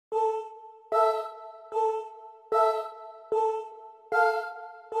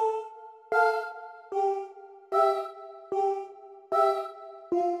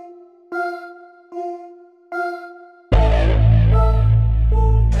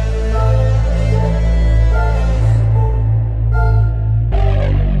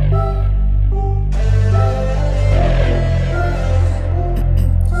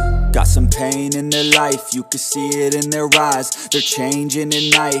life, you can see it in their eyes. They're changing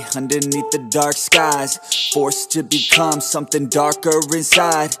at night, underneath the dark skies. Forced to become something darker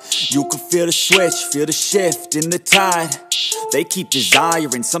inside. You can feel the switch, feel the shift in the tide. They keep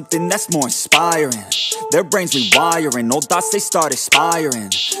desiring something that's more inspiring. Their brains rewiring, old thoughts they start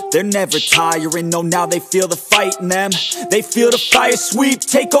aspiring. They're never tiring, no, now they feel the fight in them. They feel the fire sweep,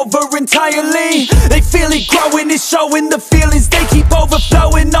 take over entirely. They feel it growing, it's showing the feelings. They keep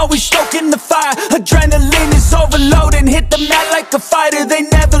overflowing, always stoking the fire. Adrenaline is overloading, hit the mat like a fighter. They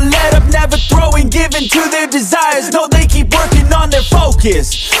never let up, never throwing, giving to their desires. No, they keep working on their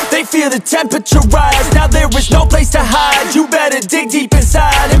focus. They feel the temperature rise, now there is no place to hide. You better dig deep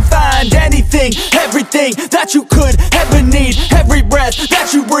inside and find anything, everything that you could ever need. Every breath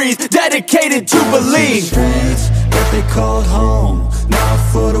that you breathe, dedicated to believe. Streets that they called home, not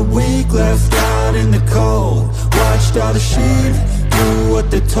for the weak, left out in the cold. Watched all the sheep do what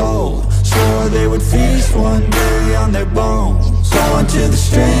they're told, swore they would feast one day on their bones. Going to the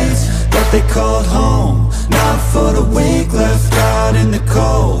streets that they called home, not for the weak, left out in the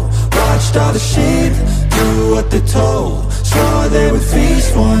cold. Watched all the sheep do what they're told, swore they would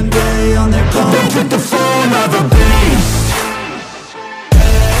feast one day on their bones. They took the form of a beast.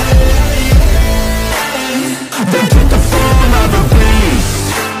 They took the form of a beast.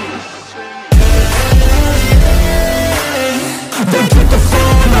 They took the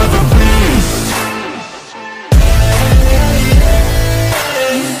form of a beast.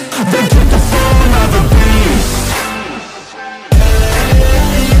 They took the form of a beast.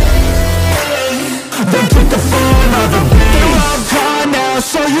 They took the form of a beast. They're all gone now,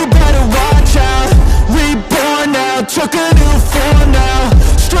 so you better watch out. Reborn now, took a new form now.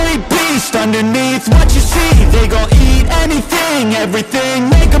 Straight beast underneath what you see. They gon' eat anything, everything,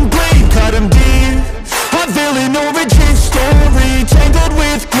 make them bleed, cut them deep. A villain origin story, tangled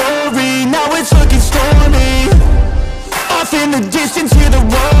with glory, now it's looking stormy. Off in the distance, hear the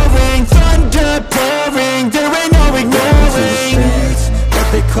roaring, thunder pouring, there ain't no ignoring. Streets that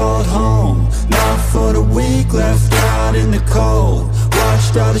they called home, not for the weak, left out in the cold.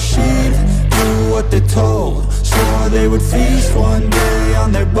 Watched all the sheep do what they're told, swore they would feast one day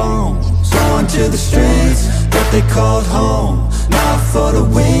on their bones. Going to the streets that they called home, not for the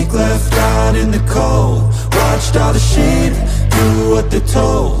weak, left out in the cold. Watched all the sheep do what they're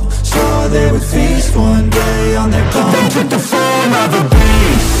told, swore they would feast one day on their bones. They took the form of a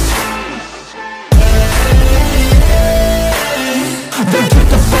beast. They took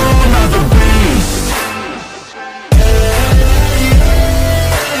the form of a beast.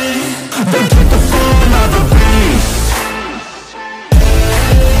 They took the form of a beast.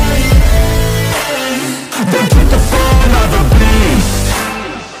 They took the form of a beast.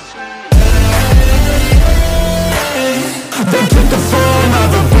 They took the form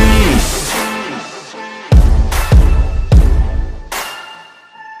of a beast.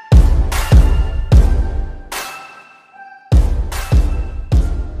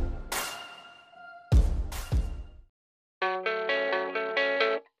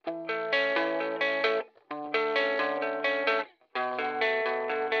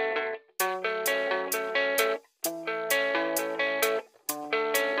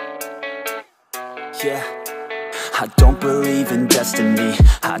 Yeah, I don't believe in destiny,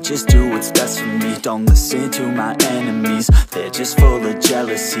 I just do what's best for me. Don't listen to my enemies, they're just full of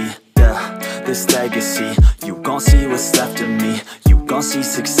jealousy. Yeah, this legacy, you gon' see what's left of me. You gon' see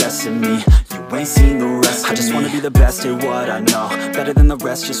success in me, you ain't seen the rest of me. I just wanna be the best at what I know, better than the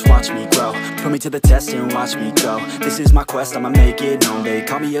rest, just watch me grow. Put me to the test and watch me go. This is my quest, I'ma make it known. They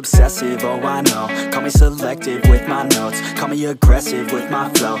call me obsessive, oh I know. Call me selective with my notes, call me aggressive with my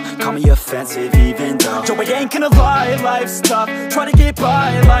flow, call me offensive even though Joe, I ain't gonna lie, life's tough. Try to get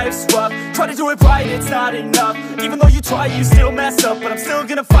by, life's rough. Try to do it right, it's not enough. Even though you try, you still mess up. But I'm still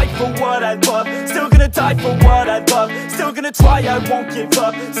gonna fight for what I love, still gonna die for what I love, still gonna try, I won't give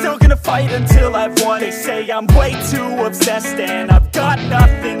up, still gonna fight until I've won. They say I'm way too obsessed and I've got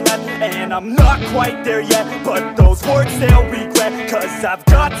nothing left, and I'm not quite there yet, but those words they'll regret, cause I've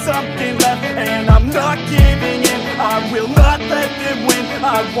got something left and I'm not giving in. I will not let them win,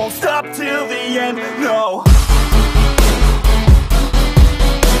 I won't stop till the end, no.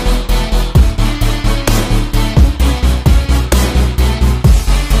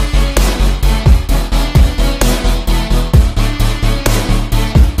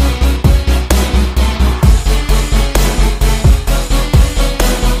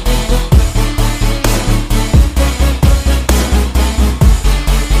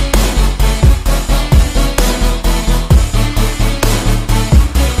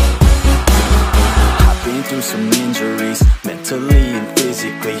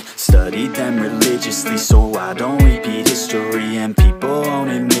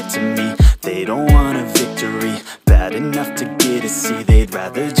 to me. They don't want a victory bad enough to get a C. They'd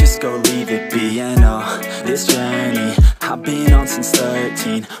rather just go leave it be. And this journey I've been on since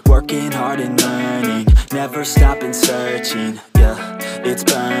 13, working hard and learning, never stopping searching. Yeah, it's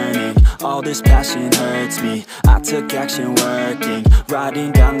burning, all this passion hurts me. I took action working,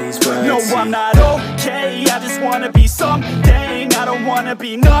 writing down these words. No, I'm not okay, I just wanna be something. I don't wanna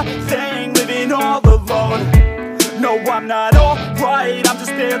be nothing, living all alone. No, I'm not alright, I'm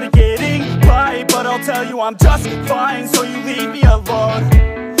just barely getting by. But I'll tell you I'm just fine, so you leave me alone.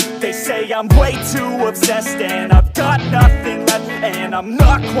 They say I'm way too obsessed and I've got nothing left, and I'm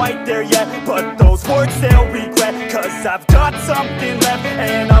not quite there yet, but those words they'll regret. Cause I've got something left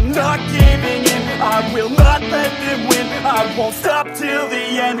and I'm not giving in. I will not let them win, I won't stop till the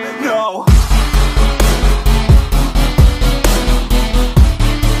end, no.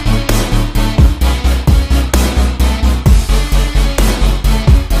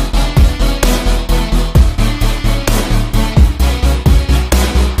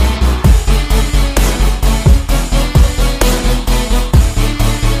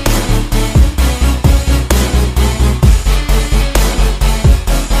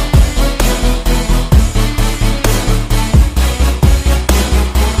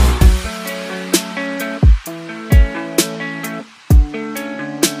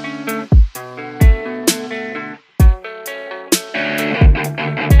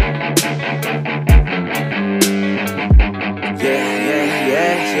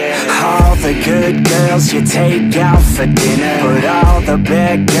 The good girls you take out for dinner, but all the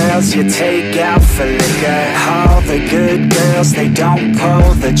bad girls you take out for liquor. All the good girls, they don't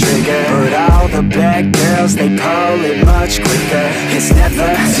pull the trigger, but all the bad girls, they pull it much quicker. It's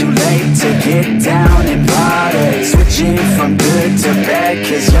never too late to get down and party, switching from good to bad,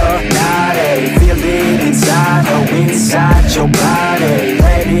 cause you're naughty. Feel it inside, oh inside your body,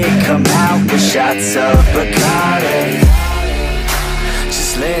 let it come out with shots of Bacardi.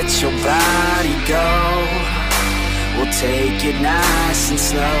 Just let your body go, we'll take it nice and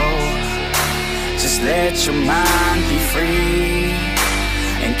slow. Just let your mind be free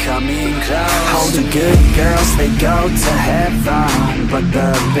and come in close. All the good girls, they go to heaven, but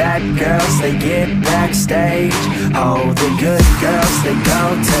the bad girls, they get backstage. Oh, the good girls, they go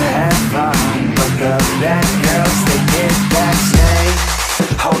to heaven, but the bad girls, they get backstage.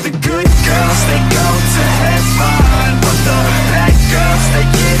 Oh, the good girls, they go to heaven, but the bad girls, they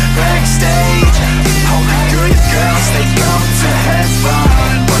get backstage. Oh, the good girls, they go to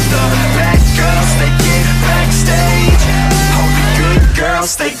heaven, but the bad girls, they get backstage. Oh, the good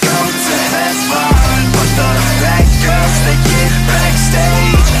girls, they go to heaven, but the bad girls, they get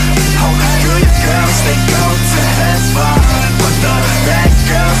backstage. Oh, the good girls, they go to heaven, but the bad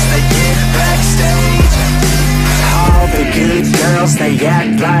girls, they get backstage. All the good girls, they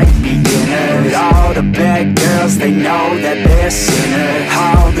act like beginners. All the bad girls, they know that they're sinners.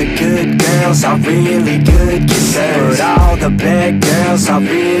 All the good girls are really good kissers, but all the bad girls are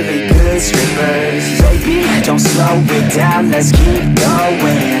really good strippers. Baby, don't slow it down, let's keep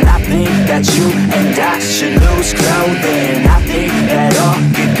going. I think that you and I should lose clothing. I think that all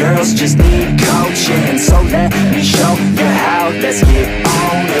good girls just need coaching, so let me show you how, let's get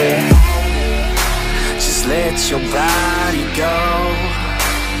on it. Just let your body go,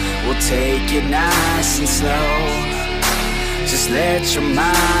 we'll take it nice and slow. Just let your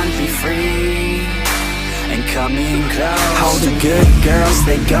mind be free and come in close. All the good girls,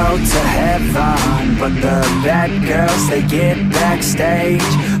 they go to heaven, but the bad girls, they get backstage.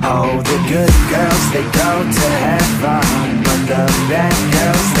 Oh, the good girls, they go to heaven, but the bad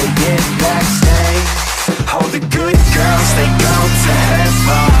girls, they get backstage. Oh, the good girls, they go to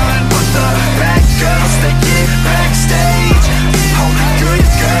heaven, but the bad girls, they get backstage. Oh, the good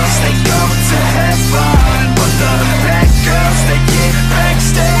girls, they go to heaven, but the bad girls, they get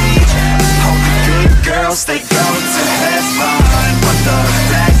backstage. Oh, the good girls, they go to heaven, but the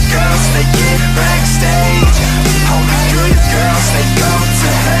bad girls, they get backstage. Oh, the good girls, they go to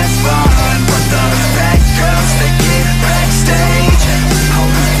heaven, but the bad girls, they get backstage. Oh,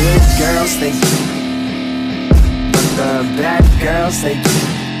 the good girls, they the bad girls, they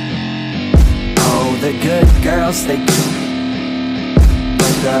oh, the good girls, they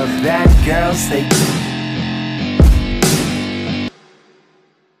but the bad girls, they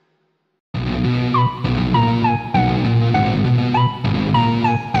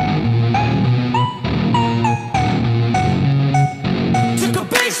Took a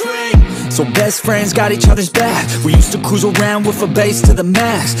big swing So best friends got each other's back. We used to cruise around with a bass to the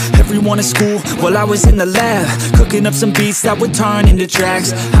max. Everyone in school while I was in the lab, cooking up some beats that would turn into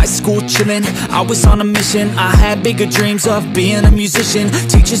tracks. High school chillin', I was on a mission. I had bigger dreams of being a musician.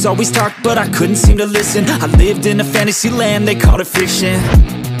 Teachers always talked but I couldn't seem to listen. I lived in a fantasy land, they called it fiction.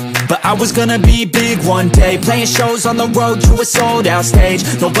 But I was gonna be big one day, playing shows on the road to a sold out stage.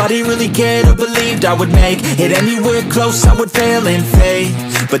 Nobody really cared or believed I would make it anywhere close, I would fail and fade.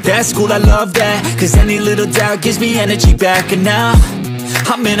 But that's cool, I love that, cause any little doubt gives me energy back. And now,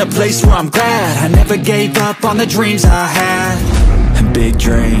 I'm in a place where I'm glad I never gave up on the dreams I had. And big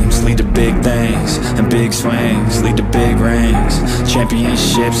dreams lead to big things, and big swings lead to big rings.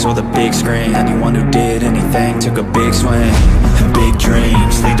 Championships or the big screen, anyone who did anything took a big swing. And big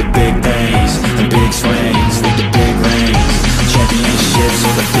dreams lead to big things, and big swings lead to big rings. Championships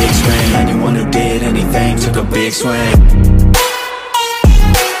or the big screen, anyone who did anything took a big swing.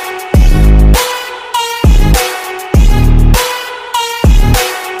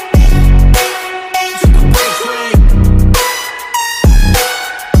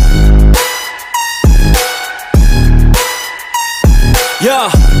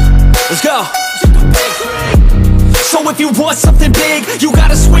 Yeah, let's go. So if you want something big, you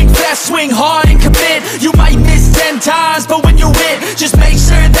gotta swing fast, swing hard and commit. You might miss 10 times, but when you hit, just make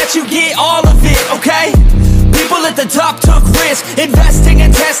sure that you get all of it, okay? People at the top took risks. Investing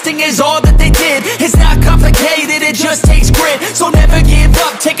and testing is all that they did. It's not complicated, it just takes grit. So never give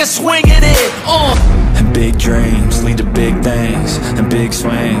up, take a swing at it. And big dreams lead to big things, and big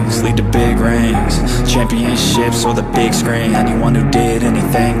swings lead to big rings. Championships or the big screen, anyone who did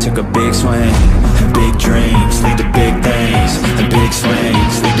anything took a big swing. And big dreams lead to big things, and big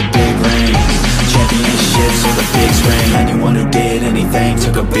swings lead to big rings. Championships or the big screen, anyone who did anything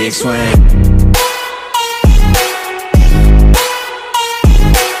took a big swing.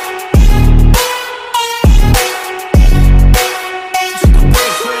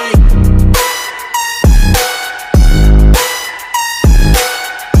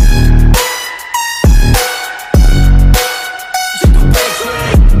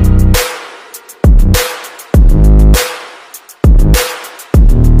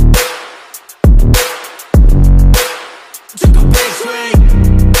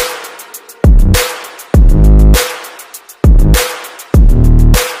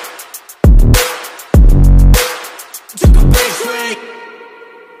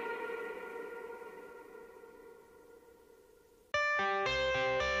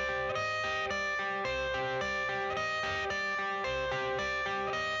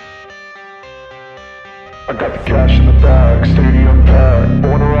 I got the cash in the bag, stadium packed.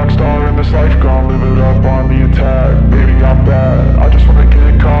 Born a rock star in this life, gon' live it up on the attack. Baby, I'm bad, I just wanna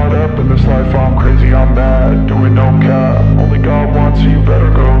get caught up in this life. I'm crazy, I'm mad, doing no cap. Only God wants you,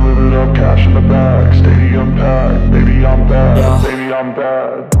 better go live it up. Cash in the bag, stadium packed. Baby, I'm bad, yeah. Baby, I'm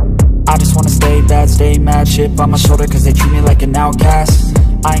bad. I just wanna stay bad, stay mad. Chip on my shoulder cause they treat me like an outcast.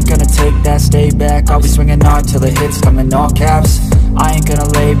 I ain't gonna take that, stay back. I'll be swinging hard till the hits come in all caps. I ain't gonna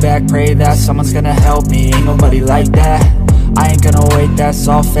lay back, pray that someone's gonna help me. Ain't nobody like that. I ain't gonna wait, that's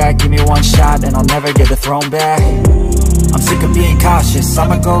all fact. Give me one shot and I'll never get the throne back. I'm sick of being cautious,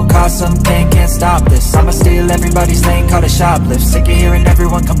 I'ma go cause something, can't stop this. I'ma steal everybody's lane, call it shoplift. Sick of hearing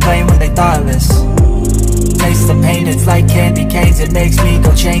everyone complain when they thoughtless. Taste the pain, it's like candy canes. It makes me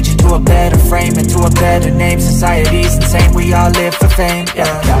go change into a better frame, into a better name. Society's insane, we all live for fame, yeah.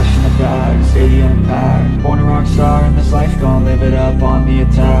 Cash in the bag, stadium packed. Born a rock star in this life, gon' live it up on the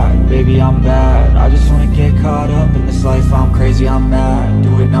attack. Baby, I'm bad, I just wanna get caught up in this life. I'm crazy, I'm mad,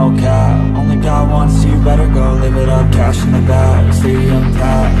 do it no cap. Only God wants you, better go live it up. Cash in the bag, stadium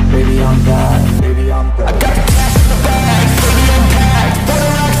packed. Baby, I'm bad, baby, I'm bad. I got the cash in the bag, stadium packed. Born a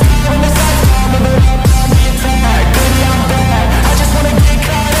rock star in this life, gon' live it up.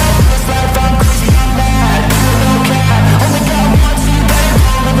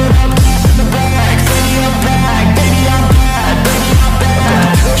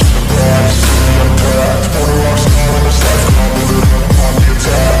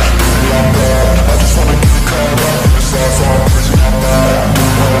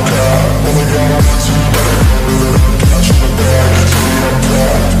 Only God wants you, better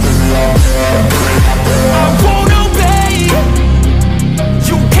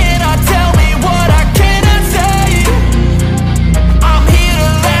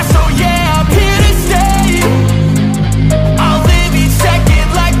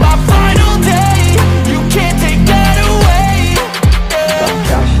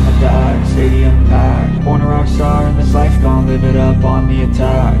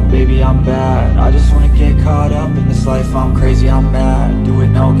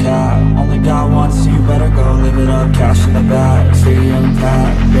it up, cash in the bag, stadium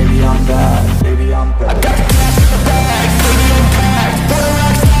packed, baby I'm back, baby I'm back. I got the cash in the bag, stadium packed, born a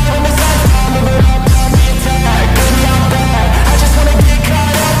rock star in this lifetime, live it up, on the attack, baby I'm back. I just wanna get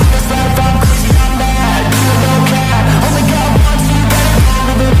caught up in this life, I'm crazy, I'm mad, do it no cap, only got one, so you better go,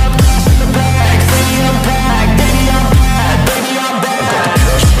 live it up, cash in the bag, stadium packed, baby I'm back, baby I'm back. I got the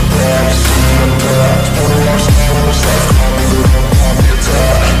cash in the bag, stadium packed, born a rock star in this lifetime, live it up, on the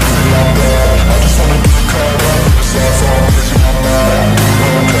attack, baby I'm back. I just wanna get caught up in this life, I'm crazy, I'm mad, do it no cap, only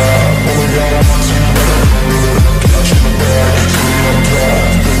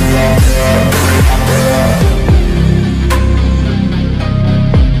got one, so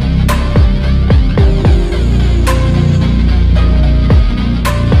you better go,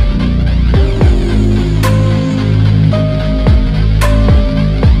 live it up, cash in the bag, stadium packed, baby I'm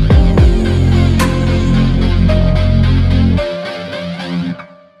back, baby I'm back.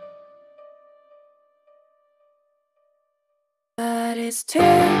 But it's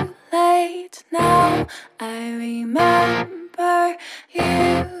too late now. I remember you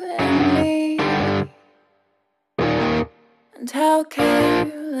and me, and how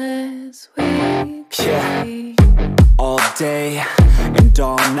careless we could be. All day and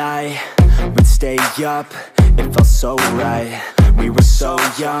all night, we'd stay up, it felt so right. We were so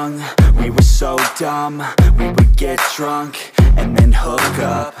young, we were so dumb. We would get drunk and then hook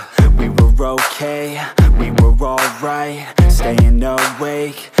up. We were okay, we were alright, staying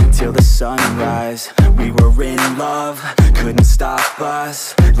awake till the sunrise. We were in love, couldn't stop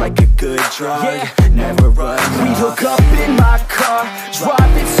us, like a good drug, never enough. We'd hook up in my car,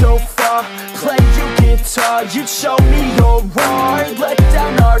 driving so far, play you guitar, you'd show me your art, let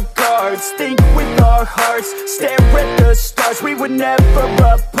down our guards, think with our hearts, stare at the stars. We were never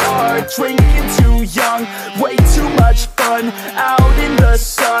apart, drinking too young, way too much fun, out in the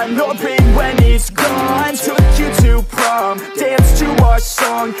sun, hoping when it's gone. Took you to prom, dance to our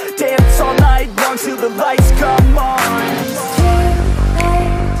song, dance all night long till the lights come on. It's too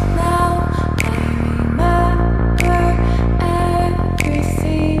late now. I remember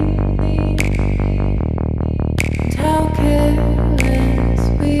everything, and how careless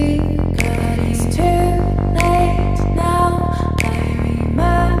we got. It's too late now. I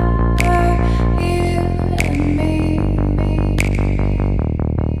remember you and me, and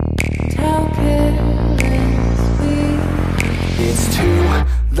how careless we got. It's too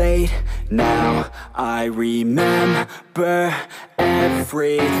late now, I remember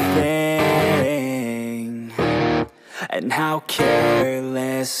everything, and how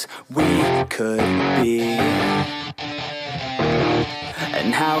careless we could be,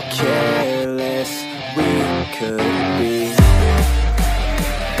 and how careless we could be,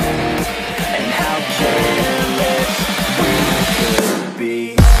 and how careless we could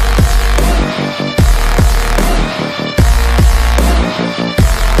be.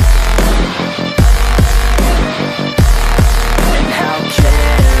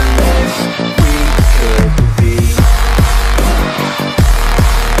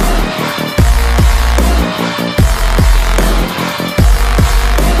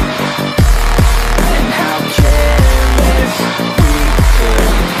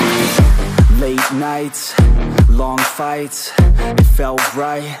 Nights, long fights, it felt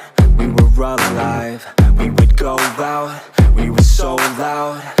right, we were alive. We would go out, we were so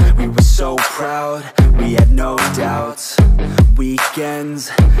loud, we were so proud, we had no doubts. Weekends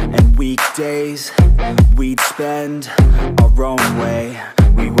and weekdays, we'd spend our own way.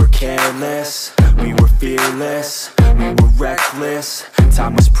 We were careless, we were fearless, we were reckless,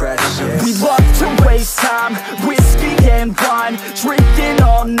 time was precious. We loved to waste time, whiskey and wine, drinking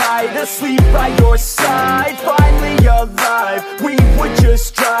all night, asleep by your side. Finally alive, we would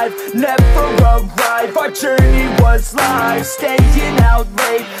just drive, never arrive. Our journey was live, staying out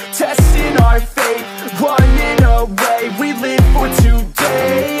late, testing our fate, running away. We live for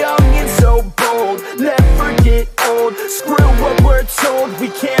today, young and so bold, never get old. Screw what we're told, we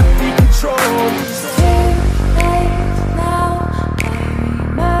can't be controlled. It's too late now. I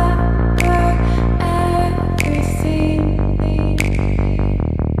remember everything,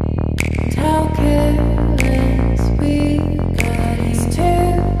 and how careless we got. It's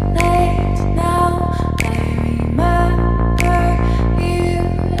too late now. I remember you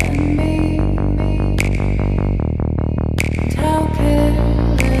and me, and how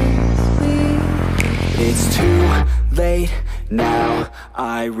careless we got. It's too late now,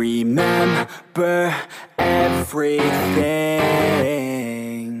 I remember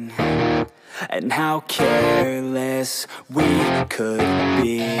everything, and how careless we could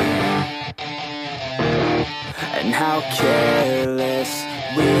be, and how careless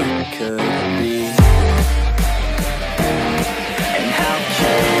we could be.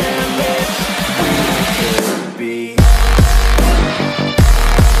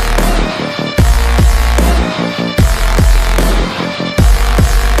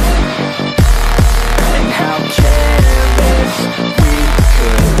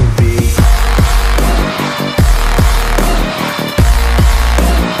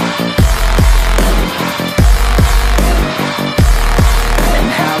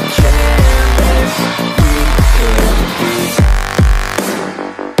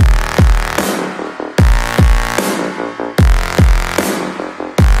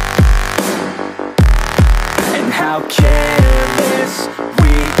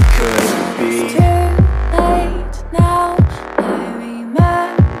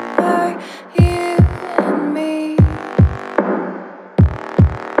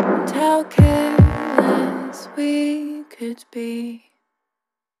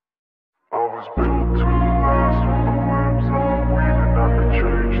 was built to last. With the webs I'm weaving, I could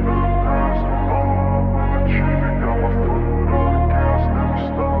change the past. With all I'm achieving, got my foot on the gas. Never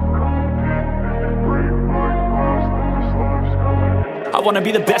stop competing. If you break like glass, then this life's gonna I wanna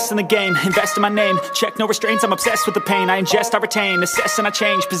be the best in the game, invest in my name. Check no restraints, I'm obsessed with the pain. I ingest, I retain, assess and I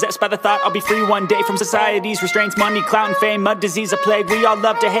change. Possessed by the thought I'll be free one day from society's restraints. Money, clout and fame, mud, disease, a plague. We all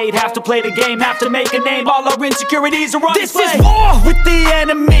love to hate, have to play the game, have to make a name. All our insecurities are on display. This is war with the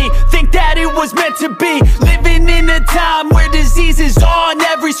enemy, think that it was meant to be. Living in a time where disease is on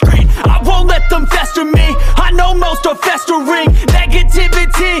every screen. I won't let them fester me, I know most are festering.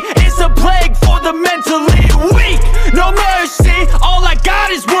 Negativity is a plague for the mentally weak. No mercy, all I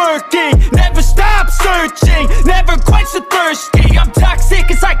got is working. Never stop searching, never quench the thirsty. I'm toxic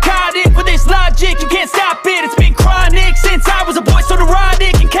and psychotic with this logic, you can't stop it. It's been chronic since I was a boy, so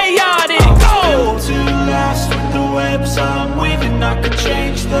neurotic and chaotic. I'm built to last. With the webs I'm weaving, I could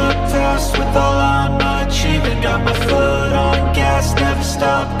change the past. With all I'm achieving, got my foot on gas. Never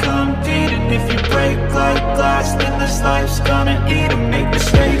stop competing. If you break like glass, then this life's gonna eat 'em. Make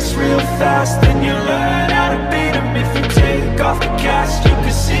mistakes real fast, then you learn how to beat 'em. If you take off the cast, you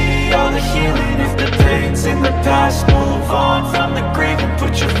can see all the healing. If the pain's in the past, move on from the grave and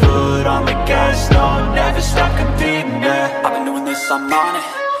put your foot on the gas. No, never stop competing, yeah. I've been doing this, I'm on it.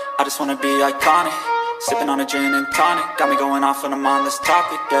 I just wanna be iconic. Sipping on a gin and tonic, got me going off when I'm on this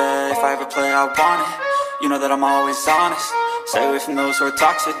topic, yeah. If I ever play, I want it. You know that I'm always honest. Stay away from those who are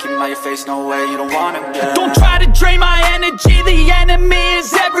toxic. Keep them out your face, no way, you don't want it, yeah. Don't try to drain my energy, the enemy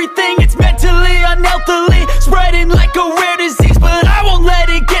is everything. It's mentally, unhealthily, spreading like a rare disease. But I won't let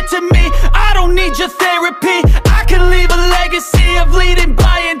it get to me, I don't need your therapy. I can leave a legacy of leading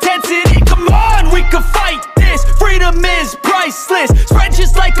by intensity. Come on, we can fight this, freedom is priceless. Spread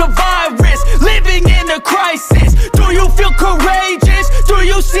just like a virus, living in a crisis. Do you feel courageous? Do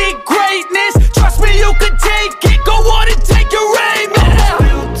you seek greatness? Trust me, you can take it, go on and take your aim, yeah. I'm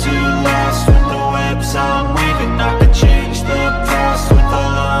built to last. With the webs I'm weaving, I could change the past. With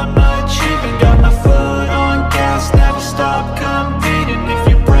all I'm achieving, got my foot on gas. Never stop competing. If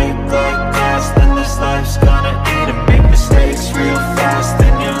you break like glass, then this life's gonna eat 'em. Make mistakes real fast,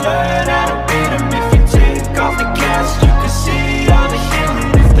 then you learn how to beat 'em. If you take off the cast, you can see all the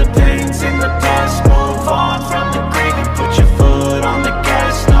healing. If the pain's in the past, move on from the grave and put your foot on the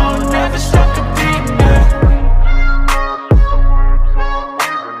gas. No, never stop competing, yeah.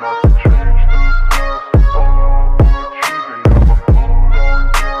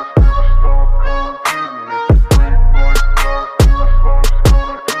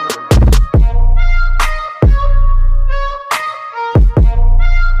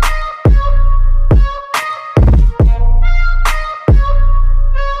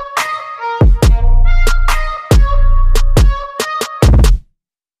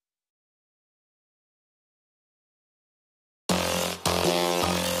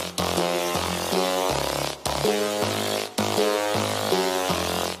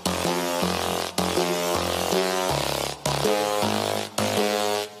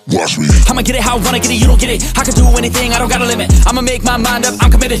 Watch me. I'ma get it how I wanna get it, you don't get it. I can do anything, I don't got a limit. I'ma make my mind up, I'm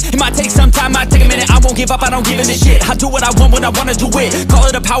committed. It might take some time, might take a minute. I won't give up, I don't give in a shit. I do what I want when I wanna do it. Call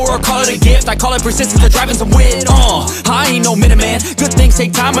it a power or call it a gift. I call it persistence or driving some wit. I ain't no minute man. Good things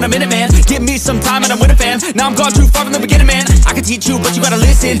take time when I'm in it, man. Give me some time and I'm with a fam. Now I'm gone too far from the beginning, man. I can teach you, but you gotta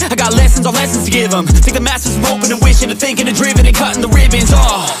listen. I got lessons on lessons to give them. Think the masses are open and wishing and thinking and driven and cutting the ribbons.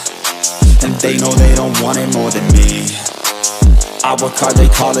 And they know they don't want it more than me. I work hard, they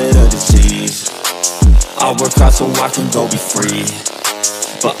call it a disease. I work hard so I can go be free.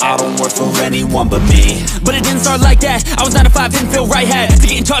 But I don't work for anyone but me. But it didn't start like that. I was 9 to 5, didn't feel right. Had to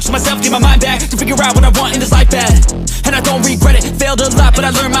get in touch with myself, get my mind back, to figure out what I want in this life bad. And I don't regret it, failed a lot, but I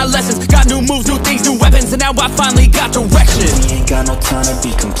learned my lessons. Got new moves, new things, new weapons, and now I finally got direction. We ain't got no time to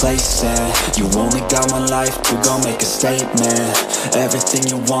be complacent. You only got one life to go make a statement. Everything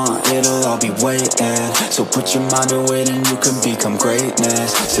you want, it'll all be waiting. So put your mind to it and you can become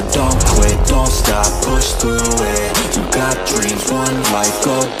greatness. So don't quit, don't stop, push through it. You got dreams, one life,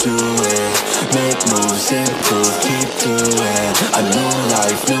 go do it. Make moves, improve, keep doing. A new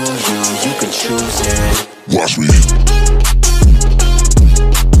life, new you can choose it. Watch me.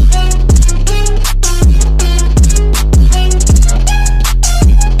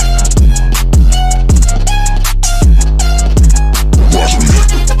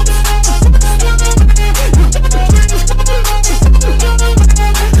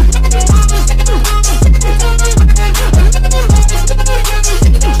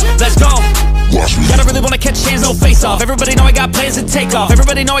 Let's go. Gotta really wanna catch hands, no face off. Everybody know I I got plans to take off.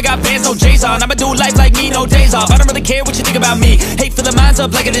 Everybody know I got bands, no J's on. I'ma do life like me, no days off. I don't really care what you think about me. Hate for the minds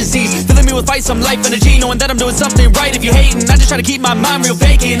up like a disease, filling me with fight, some life energy, knowing that I'm doing something right. If you hating, I just try to keep my mind real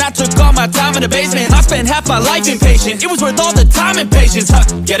vacant. I took all my time in the basement. I spent half my life impatient. It was worth all the time and patience, huh?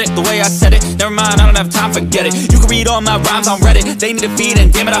 Get it? The way I said it. Never mind, I don't have time, forget it. You can read all my rhymes on Reddit. They need a feed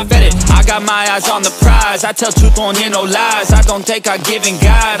and damn it, I fed it. I got my eyes on the prize. I tell truth, won't hear no lies. I don't take, I give and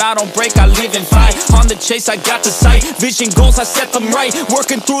guide. I don't break, I live and fight. On the chase, I got the sight. Vision goals, I set them right.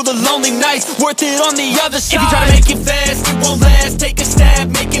 Working through the lonely nights, worth it on the other side. If you try to make it fast, it won't last. Take a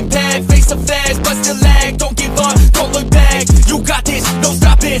stab, make it bad. Face the fast, but still lag. Don't give up, don't look back. You got this, no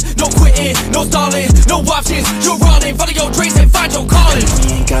stopping, no quitting, no stalling, no options. You're running, follow your dreams and find your calling.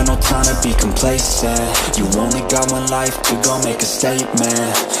 We ain't got no time to be complacent. You only got one life to go make a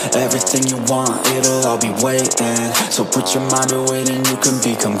statement. Everything you want, it'll all be waiting. So put your mind to it and you can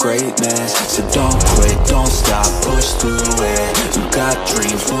become greatness. So don't quit, don't stop, push through it. You got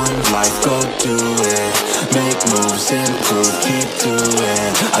dreams, one life, go do it. Make moves, improve, keep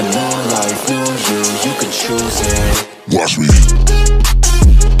doing. A new life, new you can choose it. Watch me.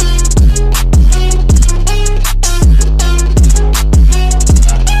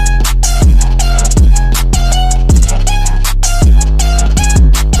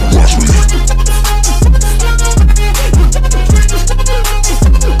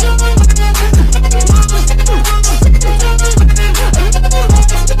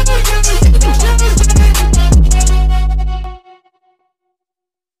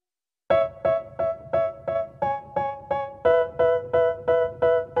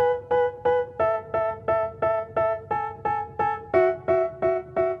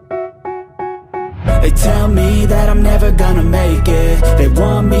 They tell me that I'm never gonna make it. They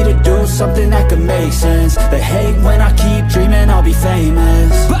want me to do something that could make sense. They hate when I keep dreaming I'll be famous,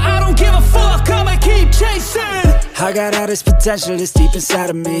 but I don't give a fuck, I'ma keep chasing. I got all this potential that's deep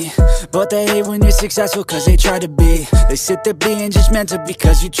inside of me, but they hate when you're successful cause they try to be. They sit there being judgmental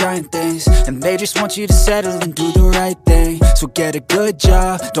because you're trying things, and they just want you to settle and do the right thing. So get a good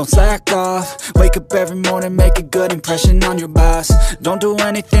job, don't slack off. Wake up every morning, make a good impression on your boss. Don't do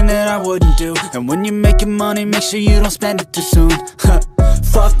anything that I wouldn't do, and when you're making money, make sure you don't spend it too soon.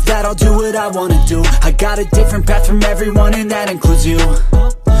 Fuck that, I'll do what I wanna do. I got a different path from everyone and that includes you.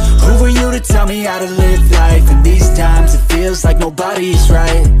 Who are you to tell me how to live life? In these times it feels like nobody's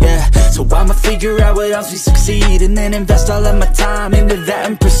right, yeah. So I'ma figure out what else we succeed, and then invest all of my time into that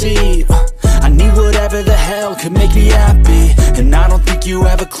and proceed. I need whatever the hell could make me happy, and I don't think you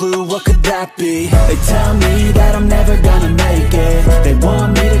have a clue what could that be. They tell me that I'm never gonna make it. They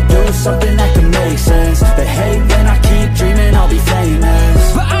want me to do something that can make sense. They hate when I keep dreaming I'll be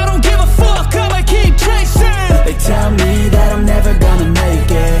famous, but I don't give a fuck, I'ma keep chasing. They tell me that I'm never gonna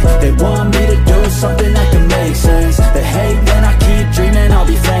make it. They want me to do something that can make sense. They hate when I keep dreaming I'll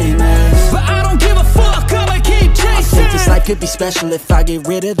be famous, but I don't give a fuck, I'ma keep chasing. I think this life could be special if I get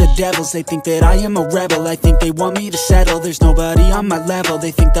rid of the devils. They think that I am a rebel, I think they want me to settle. There's nobody on my level.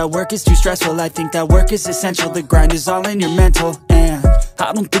 They think that work is too stressful, I think that work is essential. The grind is all in your mental, and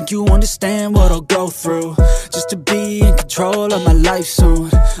I don't think you understand what I'll go through just to be in control of my life soon.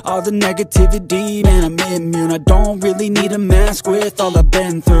 All the negativity, man, I'm immune. I don't really need a mask with all I've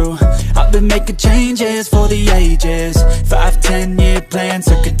been through. I've been making changes for the ages. 5-10 year plans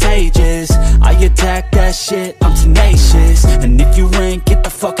are contagious. I attack that shit, I'm tenacious. And if you ain't, get the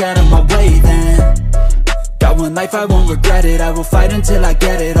fuck out of my way then. Got one life, I won't regret it. I will fight until I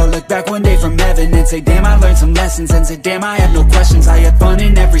get it. I'll look back one day from heaven and say, damn, I learned some lessons. And say, damn, I had no questions. I had fun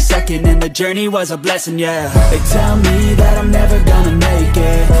in every second, and the journey was a blessing, yeah. They tell me that I'm never gonna make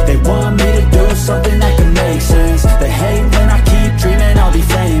it. They want me to do something that can make sense. They hate when I keep dreaming I'll be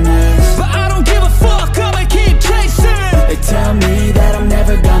famous, but I don't give a fuck, I'ma keep chasing. They tell me that I'm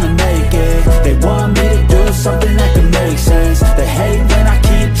never gonna make it. They want me to do something that can make sense. They hate when I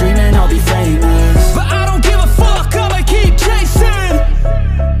keep dreaming I'll be famous, but I don't give a fuck, I'ma keep chasing.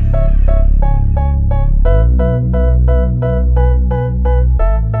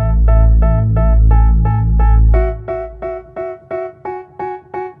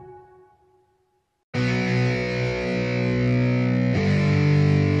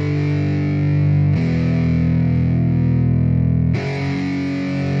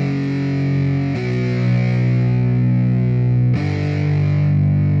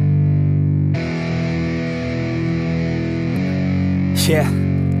 Yeah,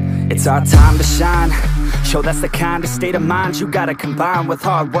 it's our time to shine. Yo, that's the kind of state of mind you gotta combine with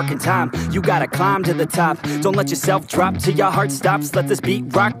hard work and time. You gotta climb to the top. Don't let yourself drop till your heart stops. Let this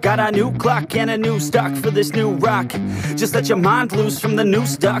beat rock. Got a new clock and a new stock for this new rock. Just let your mind loose from the new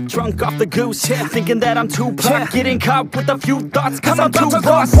stock. Drunk off the goose, thinking that I'm too pop. Getting caught with a few thoughts cause I'm too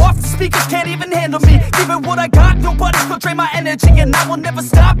lost. Off, the speakers can't even handle me. Give it what I got, nobody's gonna drain my energy. And I will never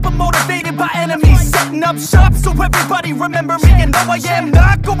stop, I'm motivated by enemies. Setting up shop so everybody remember me. And no, I am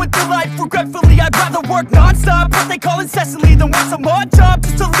not going through life regretfully. I'd rather work non-stop, what they call incessantly, than work some odd job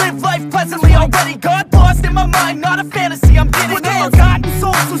just to live life pleasantly. Already got lost in my mind, not a fantasy, I'm getting with a forgotten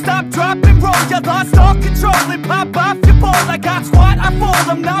soul. So stop, drop, and roll. You lost all control and pop off your ball. I got squat, I fall.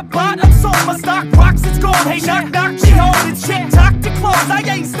 I'm not bought, I'm sold. My stock rocks, it's gold. Hey, knock, knock, she holding shit. Talk to close. I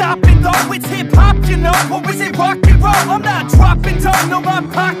ain't stopping though. It's hip hop, you know, or is it rock and roll? I'm not dropping down. No, my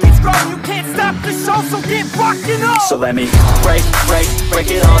pockets grow. You can't stop the show, so get rockin' on. So let me break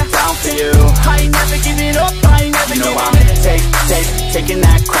it all down for you. I ain't never giving up. I ain't never You know giving I'm taking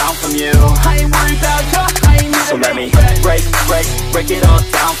that crown from you. I ain't worried about you. I ain't never So let me break. break it all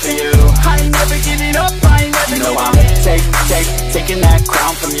down for you. I ain't never giving up. I ain't never You know giving I'm taking that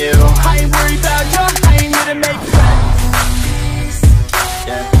crown from you. I ain't worried about you. I ain't here to make friends.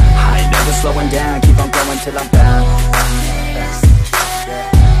 I ain't never slowing down, keep on going till I'm found.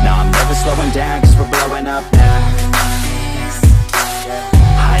 No, I'm never slowing down, cause we're blowing up now.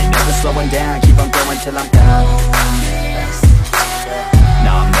 I ain't never slowing down, keep on going till I'm down.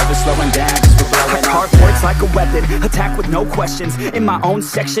 No, I'm never slowing down, cause we're blowing up. Hard words like a weapon, attack with no questions. In my own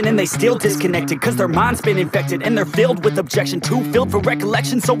section and they still disconnected, cause their mind's been infected and they're filled with objection. Too filled for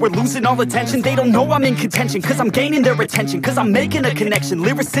recollection, so we're losing all attention. They don't know I'm in contention, cause I'm gaining their attention, cause I'm making a connection.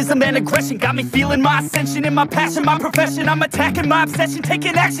 Lyricism and aggression got me feeling my ascension. In my passion, my profession, I'm attacking my obsession,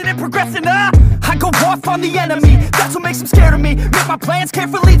 taking action and progressing. I go off on the enemy, that's what makes them scared of me. Make my plans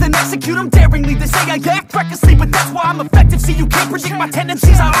carefully, then execute them daringly. They say I act recklessly, but that's why I'm effective. See, you can't predict my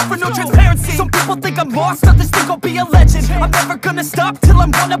tendencies, I offer no transparency. Some people think I'm lost, others think I'll be a legend. I'm never gonna stop till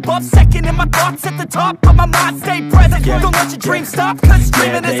I'm one above second. And my thoughts at the top, but my mind stay present. Don't let your dreams stop, cause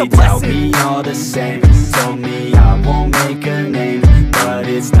dreaming is a blessing. They tell me all the same, told me I won't make a name. But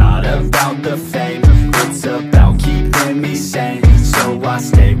it's not about the fame, it's about keeping me sane. So I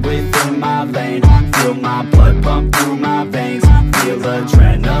stay within my lane, feel my blood pump through my veins. Feel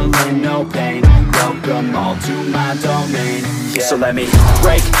adrenaline, no pain, welcome all to my domain. So let me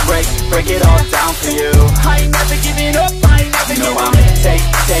break it all down for you. I ain't never giving up, I ain't never You know giving I'm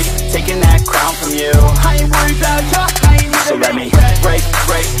up. taking that crown from you. I ain't worried about you, I ain't here So to let make me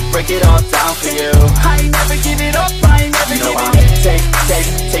friends. break it all down for you. I ain't never giving up, I ain't never You know giving I'm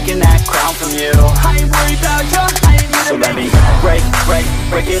up. taking that crown from you. I ain't worried about you, I ain't here So to let make me friends.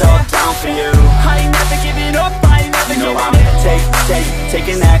 break it all down for you. I ain't never giving up, I ain't never You know giving I'm up.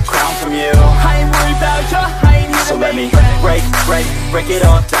 taking that crown from you. I ain't worried about you, I ain't here So to let make me friends. break it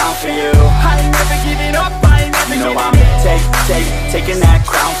all down for you. I ain't never giving up, I ain't never You know giving I'm up. taking that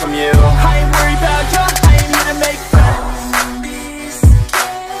crown from you. I ain't worried about you,